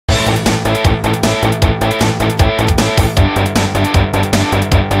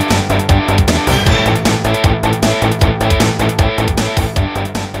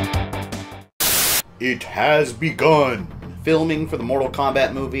It has begun! Filming for the Mortal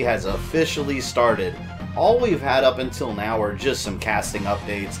Kombat movie has officially started. All we've had up until now are just some casting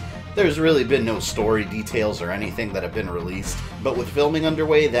updates. There's really been no story details or anything that have been released, but with filming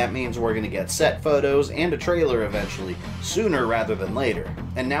underway, that means we're going to get set photos and a trailer eventually, sooner rather than later.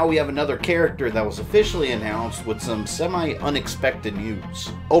 And now we have another character that was officially announced with some semi-unexpected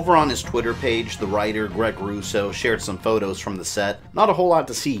news. Over on his Twitter page, the writer Greg Russo shared some photos from the set. Not a whole lot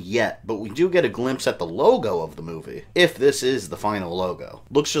to see yet, but we do get a glimpse at the logo of the movie, if this is the final logo.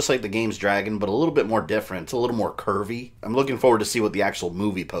 Looks just like the game's dragon, but a little bit more different, it's a little more curvy. I'm looking forward to see what the actual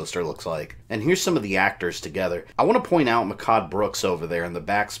movie poster looks like. And here's some of the actors together. I want to point out Mehcad Brooks over there in the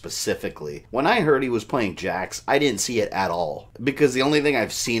back specifically. When I heard he was playing Jax, I didn't see it at all, because the only thing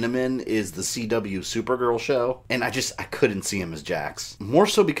I've seen him in is the CW Supergirl show, and I couldn't see him as Jax. More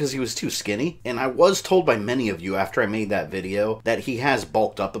so because he was too skinny, and I was told by many of you after I made that video that he has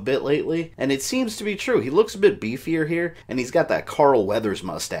bulked up a bit lately, and it seems to be true. He looks a bit beefier here, and he's got that Carl Weathers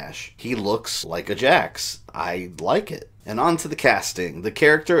mustache. He looks like a Jax. I like it. And on to the casting. The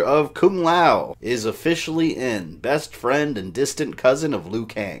character of Kung Lao is officially in, best friend and distant cousin of Liu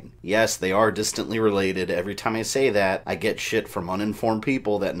Kang. Yes, they are distantly related. Every time I say that, I get shit from uninformed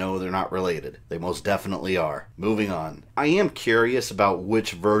people that know they're not related. They most definitely are. Moving on. I am curious about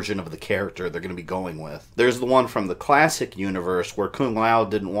which version of the character they're going to be going with. There's the one from the classic universe where Kung Lao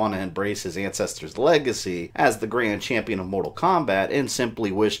didn't want to embrace his ancestors' legacy as the grand champion of Mortal Kombat and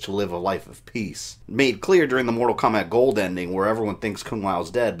simply wished to live a life of peace. Made clear during the Mortal Kombat Gold ending where everyone thinks Kung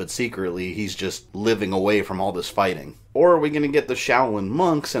Lao's dead, but secretly he's just living away from all this fighting. Or are we going to get the Shaolin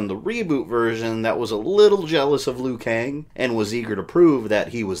monks and the reboot version that was a little jealous of Liu Kang and was eager to prove that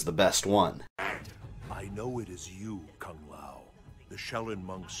he was the best one? I know it is you, Kung Lao. The Shaolin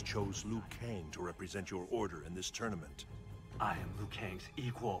monks chose Liu Kang to represent your order in this tournament. I am Liu Kang's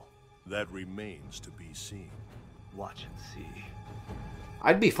equal. That remains to be seen. Watch and see.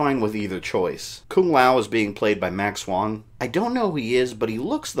 I'd be fine with either choice. Kung Lao is being played by Max Wong. I don't know who he is, but he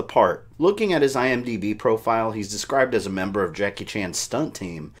looks the part. Looking at his IMDb profile, he's described as a member of Jackie Chan's stunt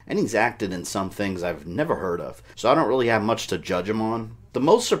team, and he's acted in some things I've never heard of, so I don't really have much to judge him on. The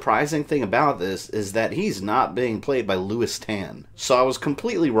most surprising thing about this is that he's not being played by Lewis Tan. So I was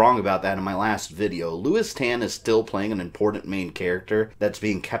completely wrong about that in my last video. Lewis Tan is still playing an important main character that's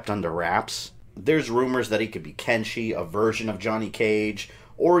being kept under wraps. There's rumors that he could be Kenshi, a version of Johnny Cage,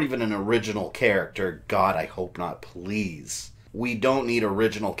 or even an original character. God, I hope not, please. We don't need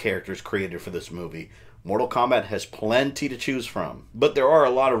original characters created for this movie. Mortal Kombat has plenty to choose from. But there are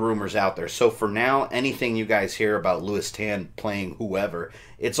a lot of rumors out there, so for now, anything you guys hear about Lewis Tan playing whoever,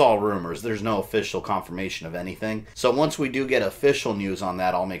 it's all rumors. There's no official confirmation of anything. So once we do get official news on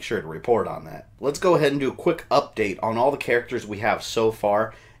that, I'll make sure to report on that. Let's go ahead and do a quick update on all the characters we have so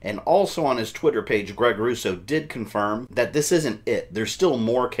far. And also on his Twitter page, Greg Russo did confirm that this isn't it. There's still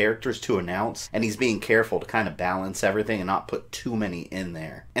more characters to announce, and he's being careful to kind of balance everything and not put too many in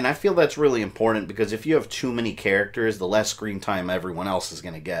there. And I feel that's really important because if you have too many characters, the less screen time everyone else is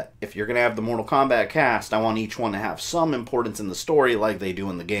going to get. If you're going to have the Mortal Kombat cast, I want each one to have some importance in the story like they do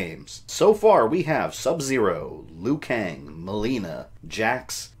in the games. So far, we have Sub-Zero, Liu Kang, Mileena,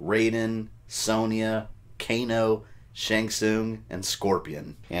 Jax, Raiden, Sonya, Kano, Shang Tsung, and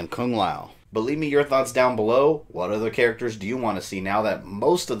Scorpion, and Kung Lao. But leave me your thoughts down below. What other characters do you want to see now that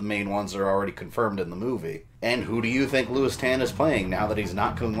most of the main ones are already confirmed in the movie? And who do you think Lewis Tan is playing now that he's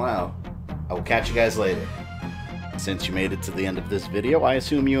not Kung Lao? I will catch you guys later. Since you made it to the end of this video, I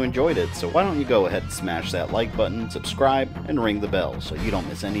assume you enjoyed it, so why don't you go ahead and smash that like button, subscribe, and ring the bell so you don't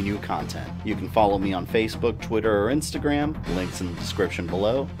miss any new content. You can follow me on Facebook, Twitter, or Instagram, links in the description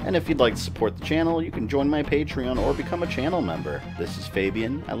below, and if you'd like to support the channel, you can join my Patreon or become a channel member. This is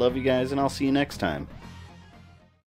Fabian, I love you guys, and I'll see you next time.